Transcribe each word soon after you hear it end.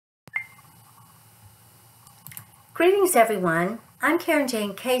Greetings, everyone. I'm Carin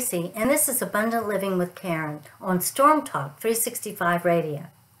Jane Casey, and this is Abundant Living with Carin on Storm Talk 365 Radio.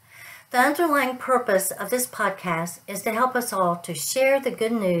 The underlying purpose of this podcast is to help us all to share the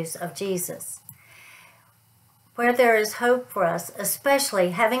good news of Jesus, where there is hope for us, especially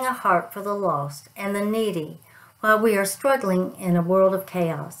having a heart for the lost and the needy while we are struggling in a world of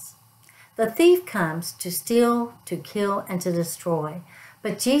chaos. The thief comes to steal, to kill, and to destroy,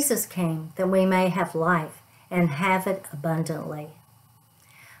 but Jesus came that we may have life and have it abundantly.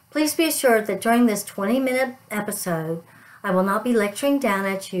 Please be assured that during this 20-minute episode, I will not be lecturing down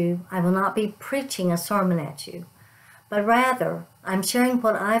at you. I will not be preaching a sermon at you, but rather I'm sharing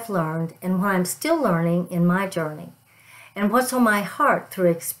what I've learned and what I'm still learning in my journey, and what's on my heart through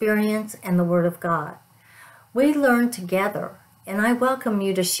experience and the Word of God. We learn together, and I welcome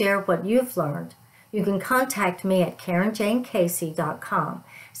you to share what you've learned. You can contact me at CarinJaneCasey.com,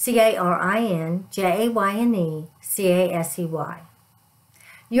 CarinJaneCasey.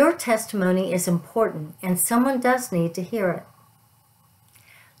 Your testimony is important, and someone does need to hear it.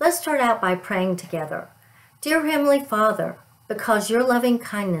 Let's start out by praying together. Dear Heavenly Father, because your loving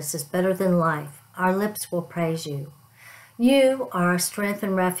kindness is better than life, our lips will praise you. You are our strength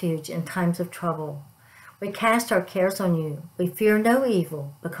and refuge in times of trouble. We cast our cares on you. We fear no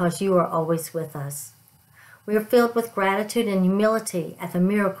evil because you are always with us. We are filled with gratitude and humility at the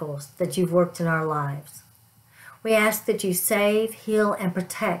miracles that you've worked in our lives. We ask that you save, heal, and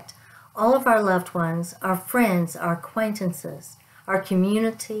protect all of our loved ones, our friends, our acquaintances, our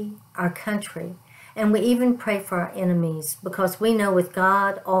community, our country, and we even pray for our enemies because we know with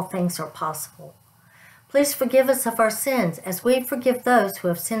God all things are possible. Please forgive us of our sins as we forgive those who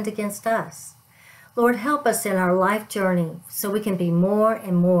have sinned against us. Lord, help us in our life journey so we can be more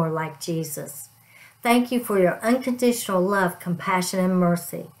and more like Jesus. Thank you for your unconditional love, compassion, and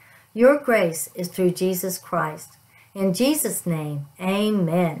mercy. Your grace is through Jesus Christ. In Jesus' name,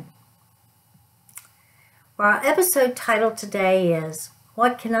 amen. Well, our episode title today is,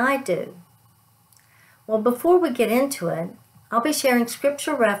 What Can I Do? Well, before we get into it, I'll be sharing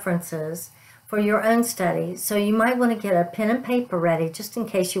scripture references for your own study, so you might want to get a pen and paper ready just in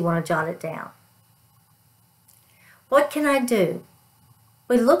case you want to jot it down. What can I do?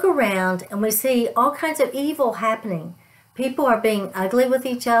 We look around and we see all kinds of evil happening. People are being ugly with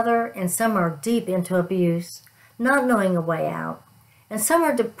each other, and some are deep into abuse, not knowing a way out. And some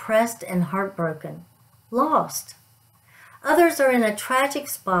are depressed and heartbroken, lost. Others are in a tragic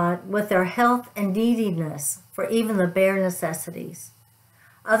spot with their health and neediness for even the bare necessities.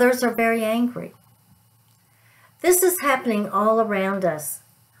 Others are very angry. This is happening all around us.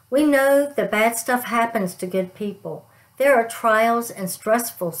 We know that bad stuff happens to good people. There are trials and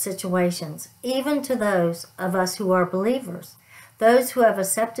stressful situations, even to those of us who are believers, those who have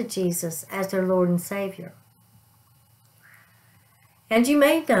accepted Jesus as their Lord and Savior. And you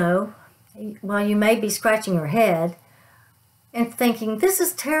may know, well, you may be scratching your head and thinking, this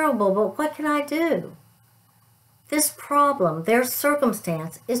is terrible, but what can I do? This problem, their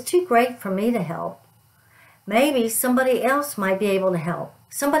circumstance, is too great for me to help. Maybe somebody else might be able to help.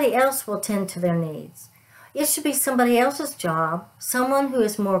 Somebody else will tend to their needs. It should be somebody else's job, someone who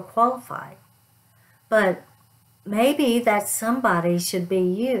is more qualified. But maybe that somebody should be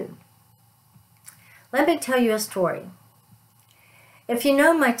you. Let me tell you a story. If you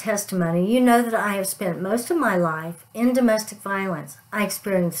know my testimony, you know that I have spent most of my life in domestic violence. I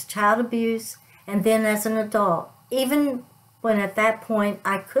experienced child abuse, and then as an adult, even when at that point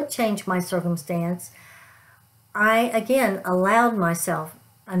I could change my circumstance, I again allowed myself,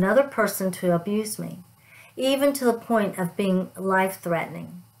 another person, to abuse me, even to the point of being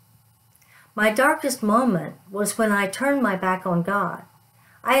life-threatening. My darkest moment was when I turned my back on God.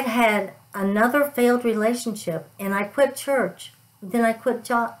 I had had another failed relationship, and I quit church. Then I quit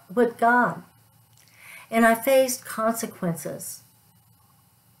God, and I faced consequences.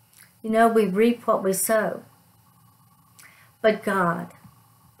 You know, we reap what we sow. But God,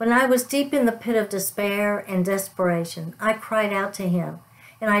 when I was deep in the pit of despair and desperation, I cried out to Him,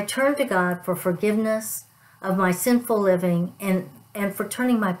 and I turned to God for forgiveness of my sinful living and for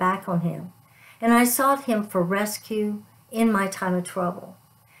turning my back on Him. And I sought Him for rescue in my time of trouble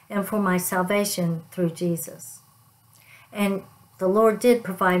and for my salvation through Jesus. And the Lord did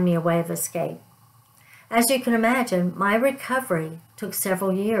provide me a way of escape. As you can imagine, my recovery took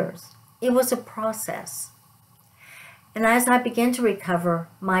several years. It was a process. And as I began to recover,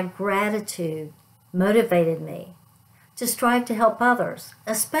 my gratitude motivated me to strive to help others,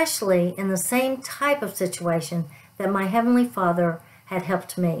 especially in the same type of situation that my Heavenly Father had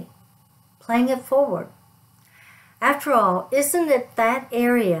helped me, playing it forward. After all, isn't it that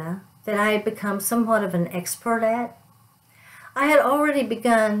area that I had become somewhat of an expert at? I had already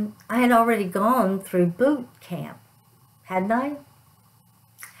gone through boot camp, hadn't I?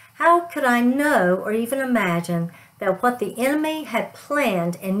 How could I know or even imagine that what the enemy had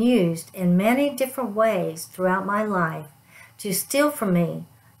planned and used in many different ways throughout my life to steal from me,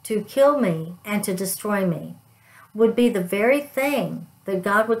 to kill me, and to destroy me would be the very thing that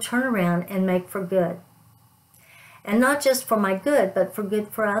God would turn around and make for good? And not just for my good, but for good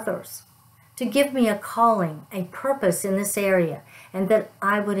for others. To give me a calling, a purpose in this area, and that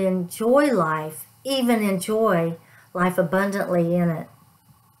I would enjoy life, even enjoy life abundantly in it.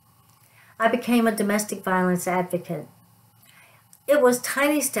 I became a domestic violence advocate. It was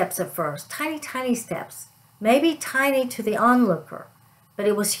tiny steps at first, tiny steps, maybe tiny to the onlooker, but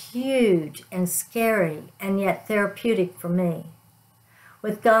it was huge and scary and yet therapeutic for me.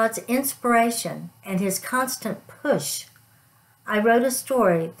 With God's inspiration and His constant push, I wrote a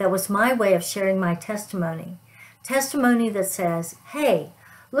story that was my way of sharing my testimony that says, hey,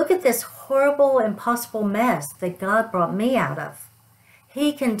 look at this horrible, impossible mess that God brought me out of.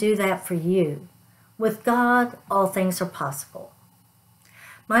 He can do that for you. With God, all things are possible.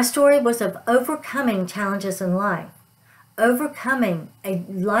 My story was of overcoming challenges in life, overcoming a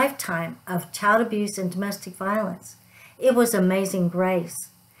lifetime of child abuse and domestic violence. It was amazing grace.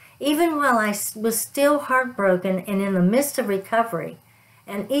 Even while I was still heartbroken and in the midst of recovery,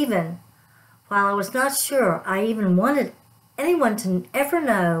 and even while I was not sure I even wanted anyone to ever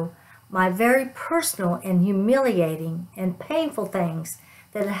know my very personal and humiliating and painful things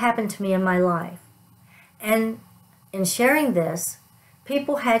that had happened to me in my life. And in sharing this,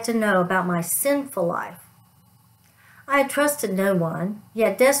 people had to know about my sinful life. I had trusted no one,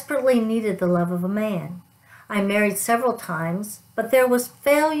 yet desperately needed the love of a man. I married several times, but there was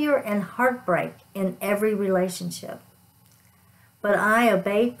failure and heartbreak in every relationship. But I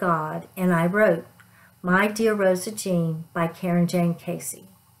obeyed God, and I wrote My Dear Rosa Jean by Carin Jane Casey.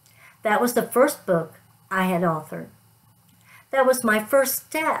 That was the first book I had authored. That was my first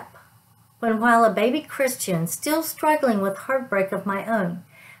step when, while a baby Christian, still struggling with heartbreak of my own.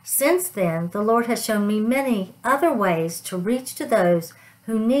 Since then, the Lord has shown me many other ways to reach to those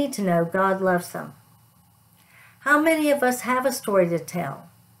who need to know God loves them. How many of us have a story to tell?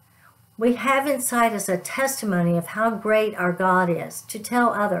 We have inside us a testimony of how great our God is, to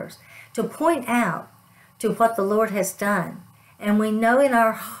tell others, to point out to what the Lord has done. And we know in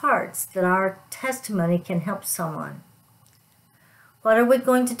our hearts that our testimony can help someone. What are we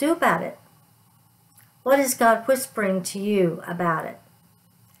going to do about it? What is God whispering to you about it?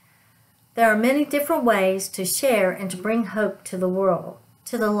 There are many different ways to share and to bring hope to the world,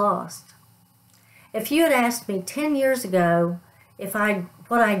 to the lost. If you had asked me 10 years ago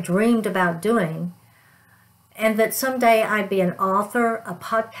what I dreamed about doing, and that someday I'd be an author, a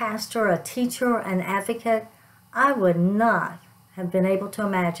podcaster, a teacher, an advocate, I would not have been able to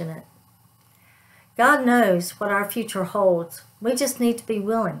imagine it. God knows what our future holds. We just need to be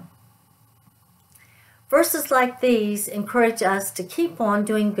willing. Verses like these encourage us to keep on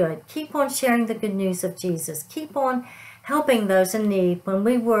doing good, keep on sharing the good news of Jesus, keep on helping those in need when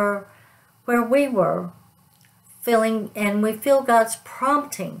we were where we were feeling, and we feel God's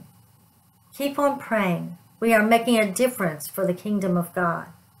prompting. Keep on praying. We are making a difference for the kingdom of God.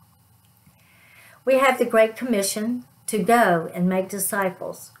 We have the Great Commission to go and make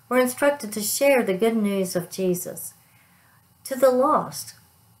disciples. We're instructed to share the good news of Jesus to the lost.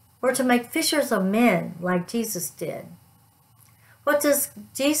 We're to make fishers of men like Jesus did. What does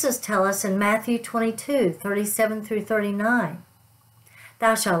Jesus tell us in Matthew 22, 37 through 39?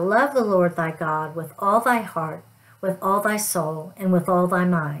 Thou shalt love the Lord thy God with all thy heart, with all thy soul, and with all thy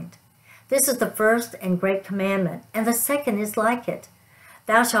mind. This is the first and great commandment, and the second is like it.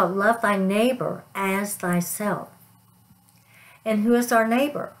 Thou shalt love thy neighbor as thyself. And who is our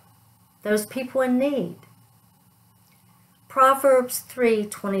neighbor? Those people in need. Proverbs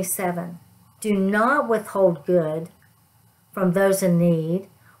 3:27. Do not withhold good from those in need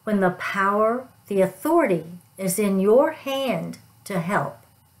when the power, the authority is in your hand to help.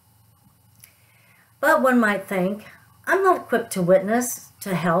 But one might think, I'm not equipped to witness,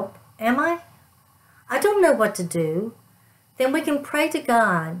 to help, am I? I don't know what to do. Then we can pray to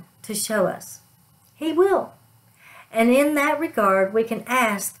God to show us. He will. And in that regard, we can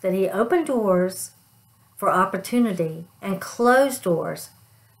ask that He open doors for opportunity and close doors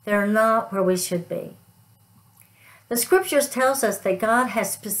that are not where we should be. The Scriptures tells us that God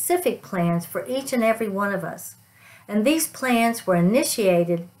has specific plans for each and every one of us. And these plans were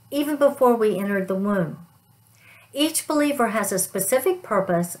initiated even before we entered the womb. Each believer has a specific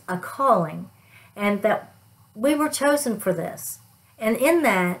purpose, a calling, and that we were chosen for this. And in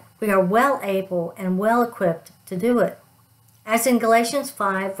that, we are well able and well equipped to do it. As in Galatians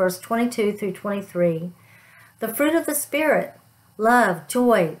 5, verse 22 through 23, the fruit of the Spirit, love,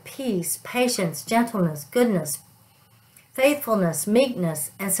 joy, peace, patience, gentleness, goodness, faithfulness,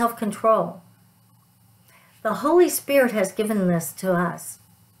 meekness, and self-control. The Holy Spirit has given this to us.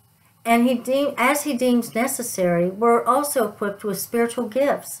 And as He deems necessary, we're also equipped with spiritual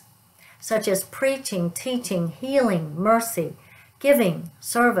gifts, such as preaching, teaching, healing, mercy, giving,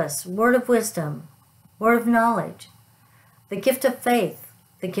 service, word of wisdom, word of knowledge, the gift of faith,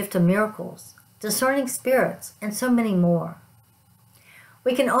 the gift of miracles, discerning spirits, and so many more.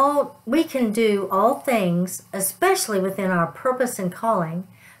 We can do all things, especially within our purpose and calling,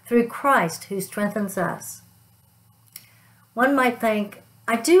 through Christ who strengthens us. One might think,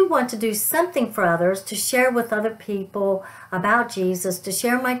 I do want to do something for others, to share with other people about Jesus, to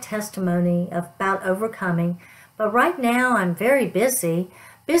share my testimony about overcoming, but right now I'm very busy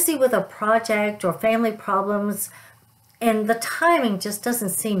with a project or family problems, and the timing just doesn't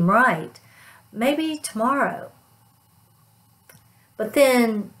seem right. Maybe tomorrow. But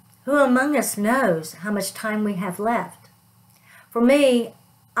then, who among us knows how much time we have left? For me,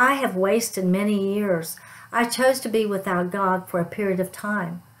 I have wasted many years. I chose to be without God for a period of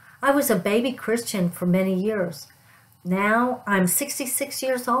time. I was a baby Christian for many years. Now I'm 66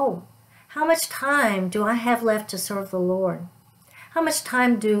 years old. How much time do I have left to serve the Lord? How much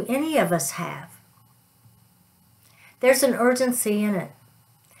time do any of us have? There's an urgency in it.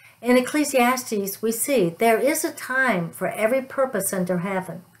 In Ecclesiastes, we see there is a time for every purpose under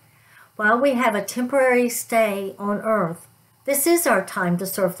heaven. While we have a temporary stay on earth, this is our time to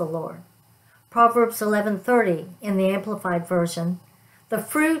serve the Lord. Proverbs 11:30 in the Amplified Version, the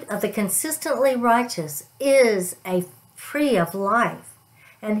fruit of the consistently righteous is a tree of life,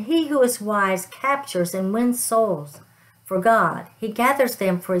 and he who is wise captures and wins souls for God. He gathers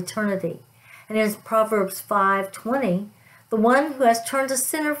them for eternity. And in Proverbs 5:20, the one who has turned a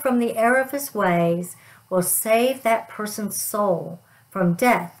sinner from the error of his ways will save that person's soul from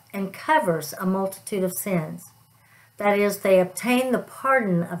death and covers a multitude of sins. That is, they obtain the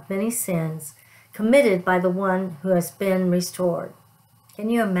pardon of many sins committed by the one who has been restored. Can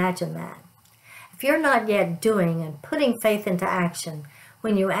you imagine that? If you're not yet doing and putting faith into action,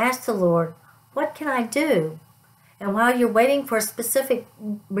 when you ask the Lord, what can I do? And while you're waiting for a specific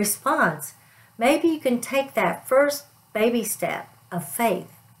response, maybe you can take that first baby step of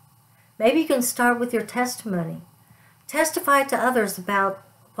faith. Maybe you can start with your testimony. Testify to others about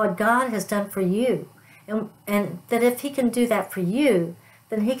what God has done for you, and that if He can do that for you,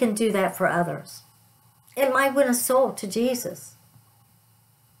 then He can do that for others. It might win a soul to Jesus.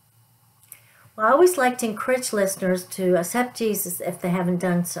 Well, I always like to encourage listeners to accept Jesus if they haven't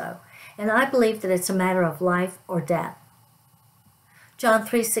done so, and I believe that it's a matter of life or death. John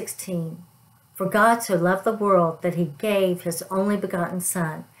 3:16, for God so loved the world that He gave His only begotten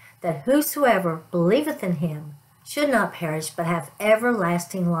Son, that whosoever believeth in Him should not perish but have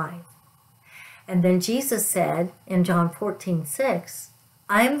everlasting life. And then Jesus said in John 14:6,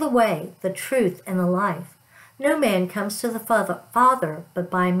 I am the way, the truth, and the life. No man comes to the Father but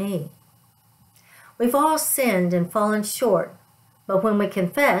by me. We've all sinned and fallen short, but when we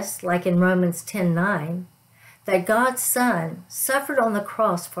confess, like in Romans 10:9, that God's Son suffered on the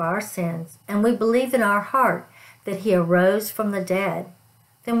cross for our sins, and we believe in our heart that He arose from the dead,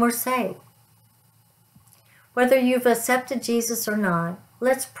 then we're saved. Whether you've accepted Jesus or not,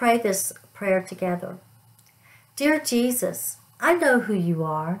 let's pray this prayer together. Dear Jesus, I know who you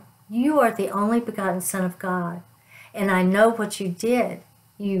are. You are the only begotten Son of God, and I know what you did.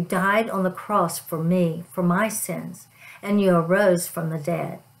 You died on the cross for me, for my sins, and you arose from the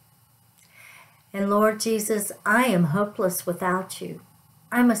dead. And Lord Jesus, I am hopeless without you.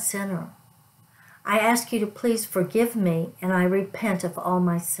 I'm a sinner. I ask you to please forgive me, and I repent of all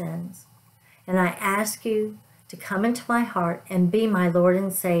my sins. And I ask you to come into my heart and be my Lord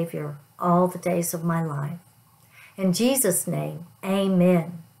and Savior all the days of my life. In Jesus' name,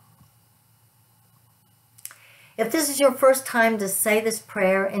 amen. If this is your first time to say this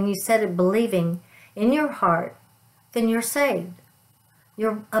prayer and you said it believing in your heart, then you're saved.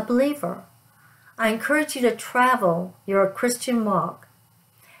 You're a believer. I encourage you to travel your Christian walk.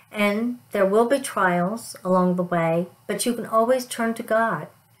 And there will be trials along the way, but you can always turn to God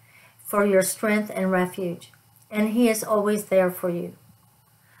for your strength and refuge. And He is always there for you.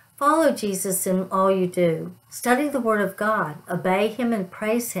 Follow Jesus in all you do. Study the Word of God, obey Him and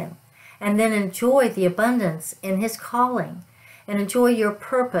praise Him, and then enjoy the abundance in His calling and enjoy your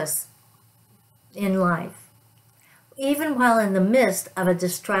purpose in life, even while in the midst of a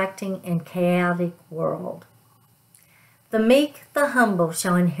distracting and chaotic world. The meek, the humble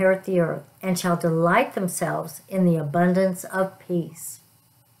shall inherit the earth and shall delight themselves in the abundance of peace.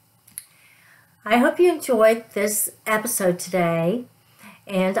 I hope you enjoyed this episode today,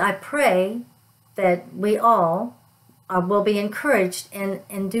 and I pray that we all will be encouraged and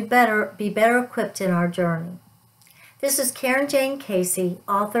be better equipped in our journey. This is Carin Jane Casey,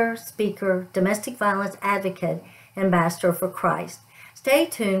 author, speaker, domestic violence advocate, ambassador for Christ. Stay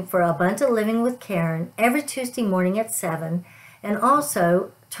tuned for Abundant Living with Carin every Tuesday morning at 7, and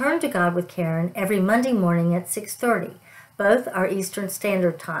also Turn to God with Carin every Monday morning at 6:30. Both are Eastern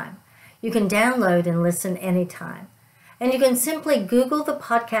Standard Time. You can download and listen anytime. And you can simply Google the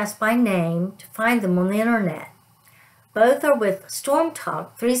podcast by name to find them on the internet. Both are with Storm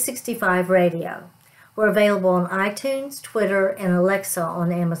Talk 365 Radio. We're available on iTunes, Twitter, and Alexa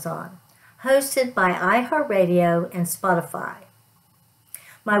on Amazon. Hosted by iHeartRadio and Spotify.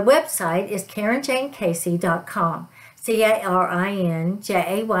 My website is CarinJaneCasey.com,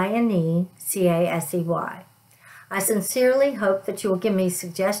 CarinJaneCasey. I sincerely hope that you will give me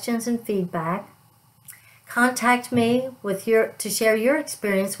suggestions and feedback. Contact me to share your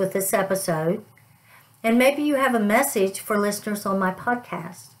experience with this episode, and maybe you have a message for listeners on my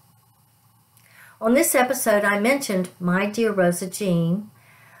podcast. On this episode, I mentioned My Dear Rosa Jean.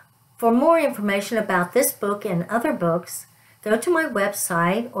 For more information about this book and other books, go to my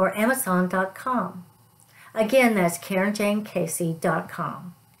website or Amazon.com. Again, that's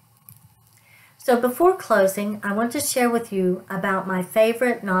CarinJaneCasey.com. So before closing, I want to share with you about my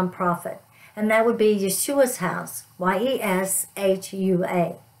favorite nonprofit, and that would be Yeshua's House,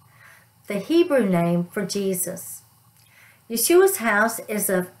 YESHUA, the Hebrew name for Jesus. Yeshua's House is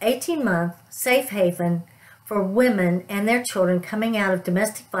an 18-month safe haven for women and their children coming out of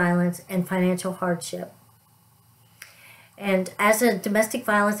domestic violence and financial hardship. And as a domestic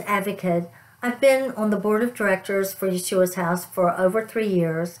violence advocate, I've been on the board of directors for Yeshua's House for over 3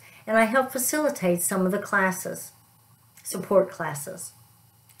 years, and I help facilitate some of the classes, support classes.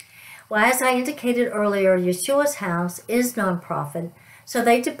 Well, as I indicated earlier, Yeshua's House is nonprofit, so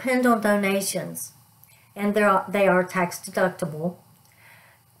they depend on donations, and they are tax deductible.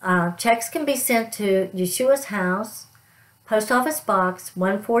 Checks can be sent to Yeshua's House, Post Office Box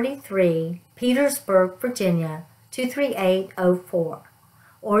 143, Petersburg, Virginia, 23804.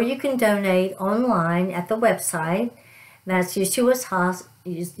 Or you can donate online at the website. That's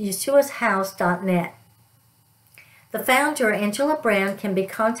Yeshua'sHouse.net. The founder, Angela Brown, can be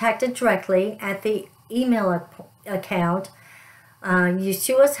contacted directly at the email account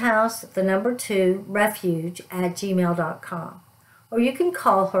Yeshua'sHouse2refuge@gmail.com. Or you can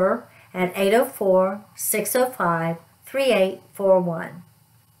call her at 804-605-3841.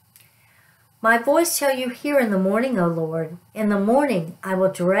 My voice shall you hear in the morning, O Lord. In the morning I will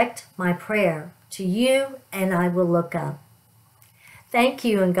direct my prayer to you, and I will look up. Thank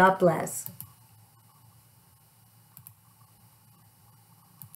you, and God bless.